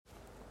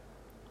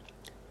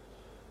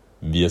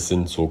Wir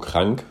sind so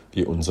krank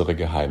wie unsere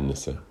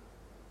Geheimnisse.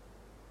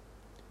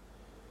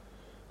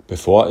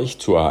 Bevor ich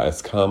zur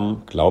AS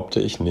kam,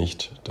 glaubte ich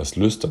nicht, dass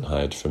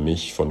Lüsternheit für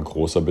mich von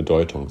großer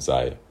Bedeutung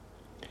sei.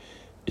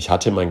 Ich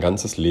hatte mein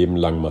ganzes Leben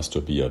lang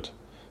masturbiert,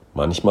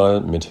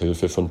 manchmal mit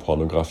Hilfe von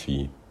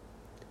Pornografie.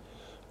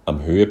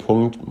 Am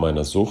Höhepunkt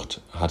meiner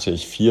Sucht hatte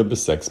ich 4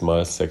 bis 6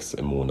 Mal Sex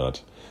im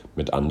Monat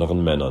mit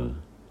anderen Männern.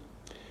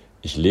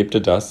 Ich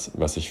lebte das,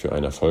 was ich für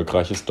ein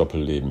erfolgreiches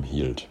Doppelleben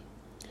hielt.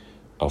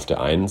 Auf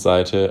der einen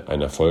Seite ein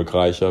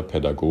erfolgreicher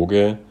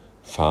Pädagoge,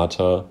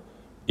 Vater,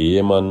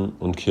 Ehemann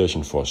und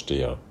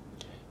Kirchenvorsteher.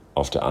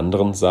 Auf der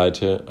anderen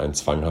Seite ein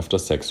zwanghafter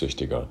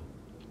Sexsüchtiger.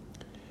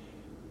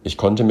 Ich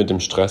konnte mit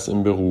dem Stress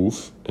im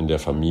Beruf, in der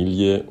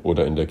Familie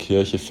oder in der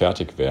Kirche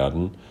fertig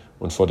werden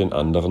und vor den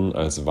anderen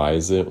als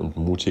weise und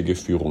mutige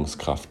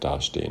Führungskraft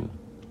dastehen.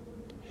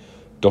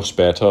 Doch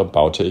später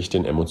baute ich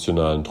den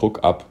emotionalen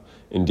Druck ab,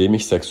 indem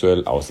ich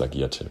sexuell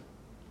ausagierte.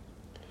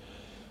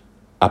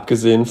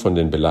 Abgesehen von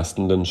den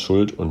belastenden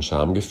Schuld- und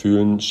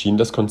Schamgefühlen schien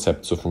das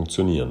Konzept zu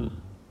funktionieren.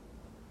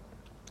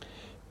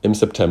 Im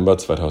September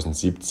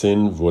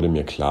 2017 wurde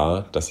mir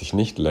klar, dass ich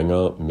nicht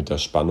länger mit der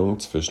Spannung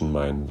zwischen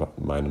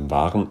meinem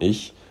wahren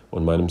Ich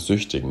und meinem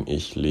süchtigen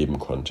Ich leben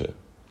konnte.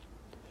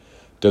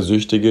 Der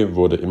Süchtige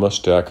wurde immer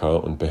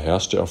stärker und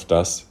beherrschte auf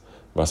das,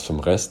 was vom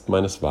Rest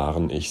meines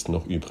wahren Ichs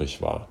noch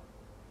übrig war.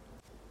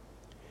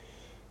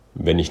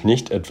 Wenn ich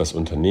nicht etwas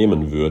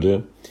unternehmen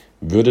würde,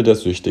 würde der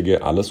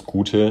Süchtige alles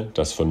Gute,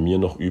 das von mir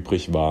noch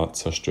übrig war,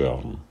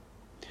 zerstören.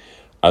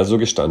 Also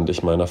gestand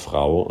ich meiner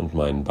Frau und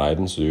meinen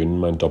beiden Söhnen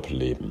mein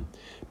Doppelleben,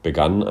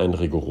 begann ein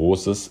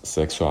rigoroses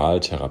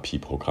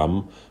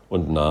Sexualtherapieprogramm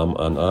und nahm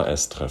an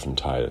AS-Treffen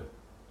teil.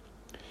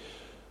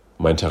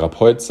 Mein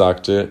Therapeut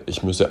sagte,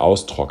 ich müsse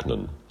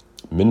austrocknen,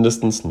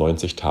 mindestens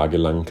 90 Tage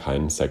lang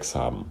keinen Sex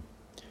haben.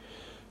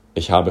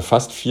 Ich habe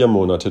fast 4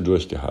 Monate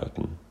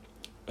durchgehalten.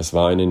 Es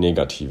war eine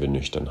negative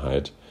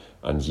Nüchternheit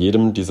an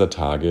jedem dieser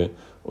Tage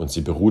und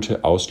sie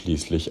beruhte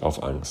ausschließlich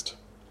auf Angst.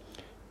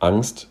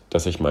 Angst,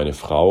 dass ich meine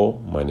Frau,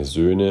 meine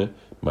Söhne,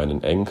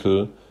 meinen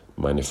Enkel,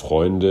 meine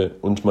Freunde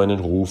und meinen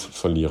Ruf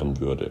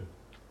verlieren würde.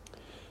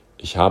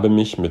 Ich habe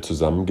mich mit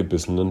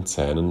zusammengebissenen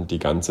Zähnen die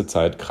ganze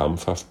Zeit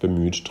krampfhaft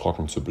bemüht,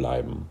 trocken zu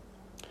bleiben.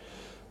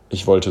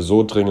 Ich wollte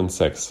so dringend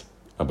Sex,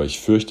 aber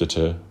ich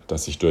fürchtete,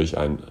 dass ich durch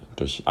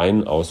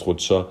einen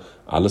Ausrutscher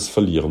alles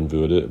verlieren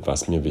würde,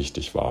 was mir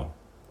wichtig war.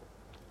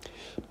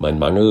 Mein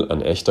Mangel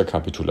an echter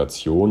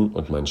Kapitulation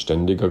und mein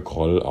ständiger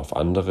Groll auf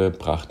andere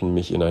brachten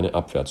mich in eine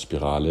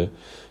Abwärtsspirale,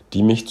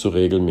 die mich zu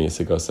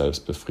regelmäßiger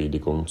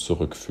Selbstbefriedigung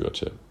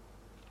zurückführte.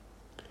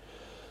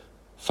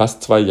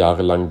 Fast 2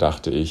 Jahre lang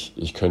dachte ich,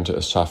 ich könnte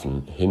es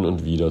schaffen, hin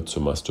und wieder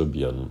zu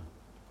masturbieren.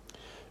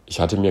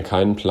 Ich hatte mir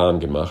keinen Plan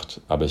gemacht,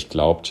 aber ich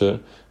glaubte,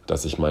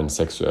 dass ich mein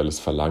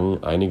sexuelles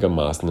Verlangen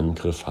einigermaßen im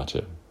Griff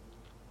hatte.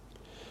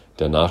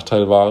 Der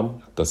Nachteil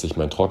war, dass ich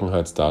mein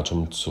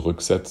Trockenheitsdatum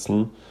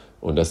zurücksetzen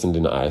und es in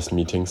den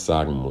AS-Meetings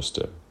sagen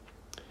musste.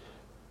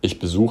 Ich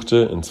besuchte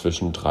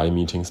inzwischen 3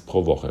 Meetings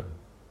pro Woche.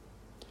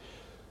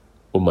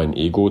 Um mein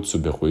Ego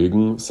zu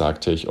beruhigen,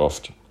 sagte ich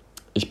oft,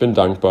 ich bin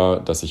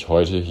dankbar, dass ich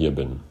heute hier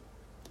bin,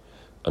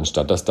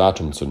 anstatt das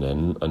Datum zu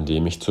nennen, an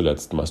dem ich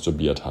zuletzt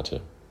masturbiert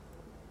hatte.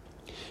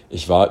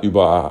 Ich war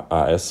über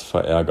AS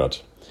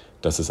verärgert,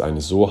 dass es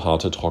eine so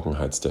harte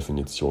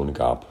Trockenheitsdefinition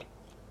gab.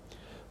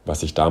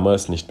 Was ich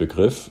damals nicht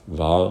begriff,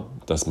 war,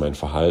 dass mein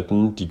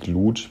Verhalten die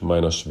Glut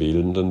meiner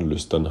schwelenden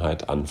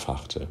Lüsternheit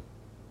anfachte.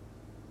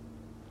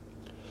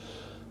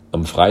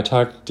 Am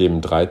Freitag,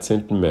 dem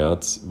 13.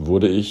 März,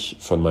 wurde ich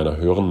von meiner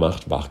höheren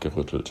Macht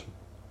wachgerüttelt.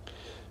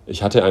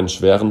 Ich hatte einen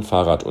schweren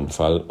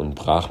Fahrradunfall und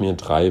brach mir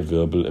 3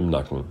 Wirbel im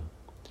Nacken.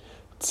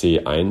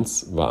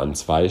 C1 war an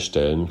 2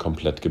 Stellen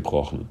komplett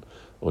gebrochen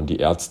und die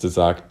Ärzte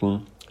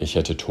sagten, ich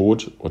hätte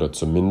tot oder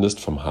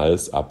zumindest vom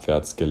Hals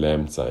abwärts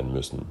gelähmt sein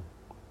müssen.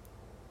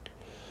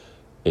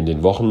 In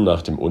den Wochen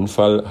nach dem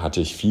Unfall hatte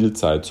ich viel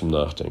Zeit zum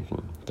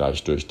Nachdenken, da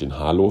ich durch den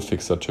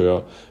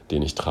Halo-Fixateur,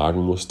 den ich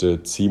tragen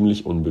musste,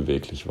 ziemlich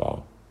unbeweglich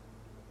war.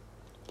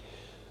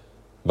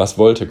 Was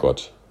wollte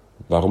Gott?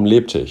 Warum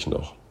lebte ich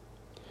noch?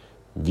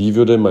 Wie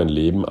würde mein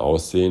Leben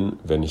aussehen,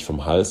 wenn ich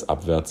vom Hals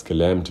abwärts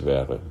gelähmt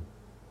wäre?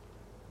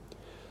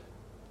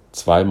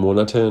 2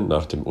 Monate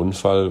nach dem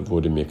Unfall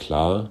wurde mir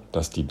klar,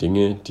 dass die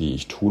Dinge, die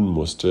ich tun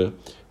musste,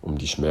 um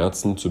die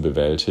Schmerzen zu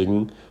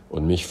bewältigen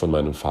und mich von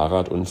meinem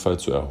Fahrradunfall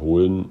zu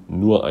erholen,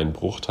 nur ein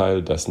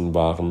Bruchteil dessen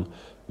waren,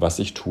 was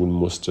ich tun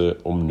musste,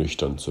 um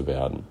nüchtern zu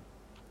werden.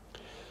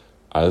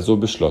 Also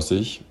beschloss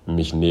ich,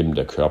 mich neben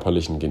der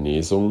körperlichen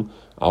Genesung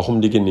auch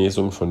um die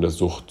Genesung von der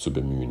Sucht zu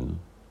bemühen.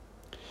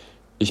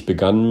 Ich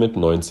begann mit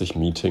 90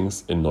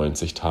 Meetings in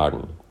 90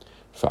 Tagen,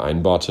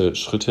 vereinbarte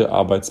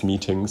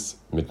Schritte-Arbeitsmeetings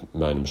mit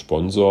meinem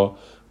Sponsor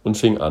und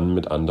fing an,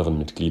 mit anderen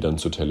Mitgliedern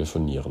zu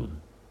telefonieren.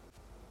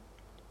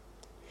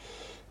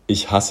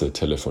 Ich hasse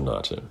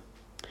Telefonate.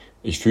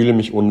 Ich fühle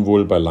mich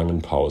unwohl bei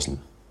langen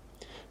Pausen.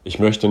 Ich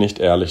möchte nicht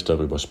ehrlich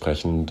darüber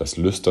sprechen, dass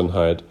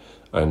Lüsternheit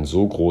einen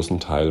so großen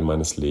Teil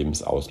meines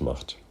Lebens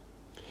ausmacht.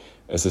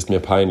 Es ist mir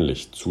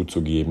peinlich,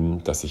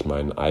 zuzugeben, dass ich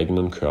meinen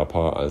eigenen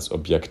Körper als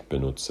Objekt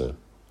benutze.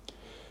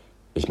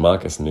 Ich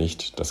mag es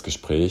nicht, das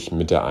Gespräch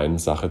mit der einen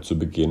Sache zu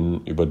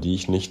beginnen, über die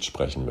ich nicht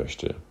sprechen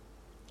möchte.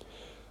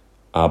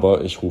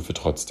 Aber ich rufe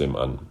trotzdem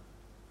an.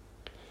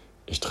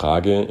 Ich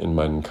trage in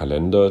meinen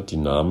Kalender die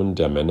Namen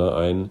der Männer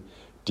ein,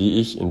 die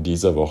ich in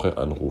dieser Woche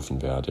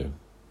anrufen werde.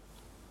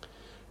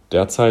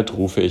 Derzeit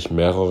rufe ich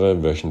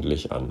mehrere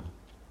wöchentlich an.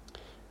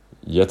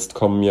 Jetzt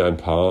kommen mir ein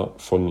paar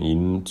von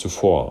ihnen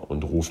zuvor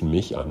und rufen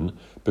mich an,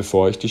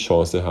 bevor ich die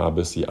Chance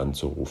habe, sie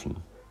anzurufen.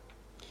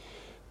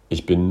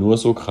 Ich bin nur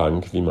so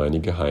krank wie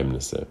meine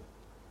Geheimnisse.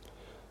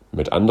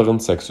 Mit anderen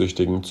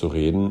Sexsüchtigen zu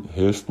reden,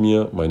 hilft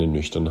mir, meine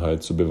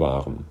Nüchternheit zu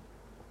bewahren.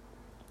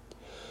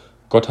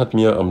 Gott hat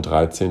mir am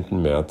 13.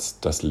 März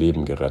das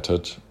Leben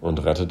gerettet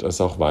und rettet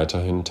es auch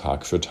weiterhin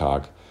Tag für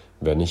Tag,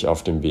 wenn ich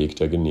auf dem Weg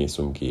der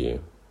Genesung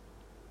gehe.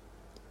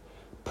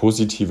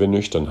 Positive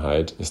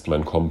Nüchternheit ist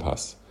mein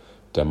Kompass,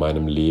 der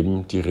meinem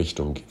Leben die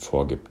Richtung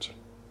vorgibt.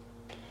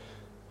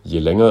 Je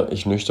länger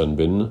ich nüchtern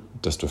bin,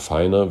 desto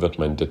feiner wird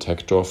mein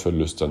Detektor für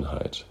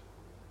Lüsternheit.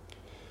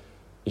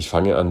 Ich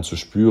fange an zu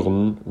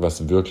spüren,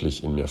 was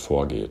wirklich in mir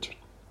vorgeht.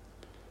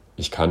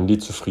 Ich kann die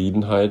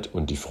Zufriedenheit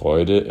und die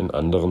Freude in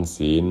anderen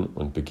sehen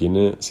und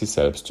beginne, sie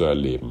selbst zu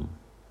erleben.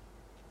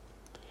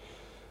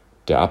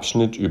 Der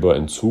Abschnitt über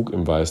Entzug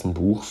im Weißen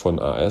Buch von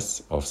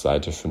A.S. auf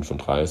Seite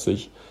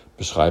 35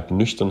 beschreibt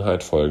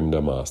Nüchternheit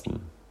folgendermaßen.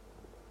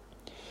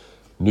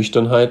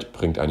 Nüchternheit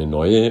bringt eine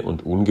neue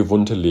und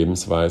ungewohnte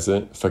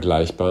Lebensweise,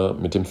 vergleichbar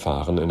mit dem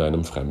Fahren in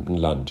einem fremden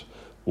Land,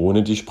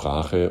 ohne die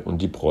Sprache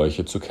und die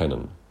Bräuche zu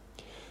kennen.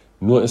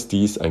 Nur ist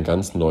dies ein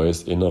ganz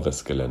neues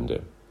inneres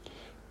Gelände.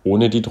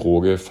 Ohne die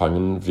Droge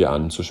fangen wir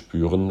an zu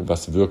spüren,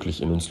 was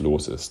wirklich in uns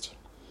los ist.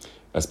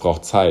 Es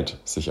braucht Zeit,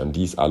 sich an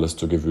dies alles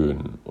zu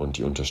gewöhnen, und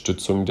die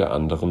Unterstützung der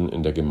anderen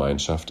in der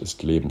Gemeinschaft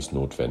ist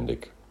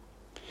lebensnotwendig.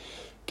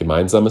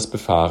 Gemeinsames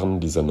Befahren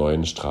dieser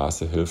neuen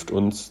Straße hilft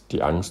uns,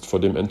 die Angst vor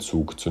dem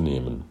Entzug zu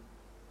nehmen.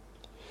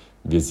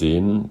 Wir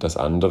sehen, dass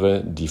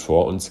andere, die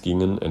vor uns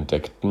gingen,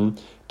 entdeckten,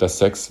 dass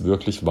Sex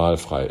wirklich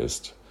wahlfrei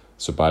ist,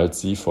 sobald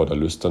sie vor der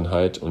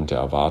Lüsternheit und der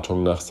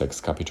Erwartung nach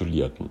Sex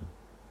kapitulierten.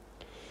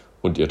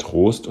 Und ihr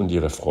Trost und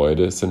ihre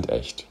Freude sind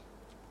echt.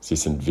 Sie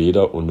sind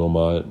weder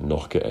unnormal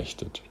noch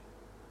geächtet.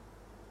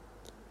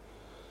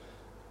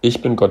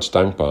 Ich bin Gott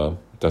dankbar,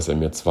 dass er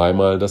mir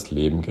zweimal das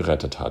Leben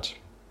gerettet hat.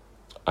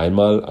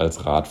 Einmal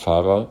als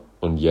Radfahrer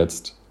und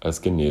jetzt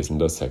als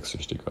genesender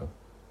Sexsüchtiger.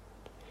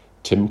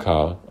 Tim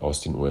K.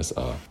 aus den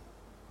USA.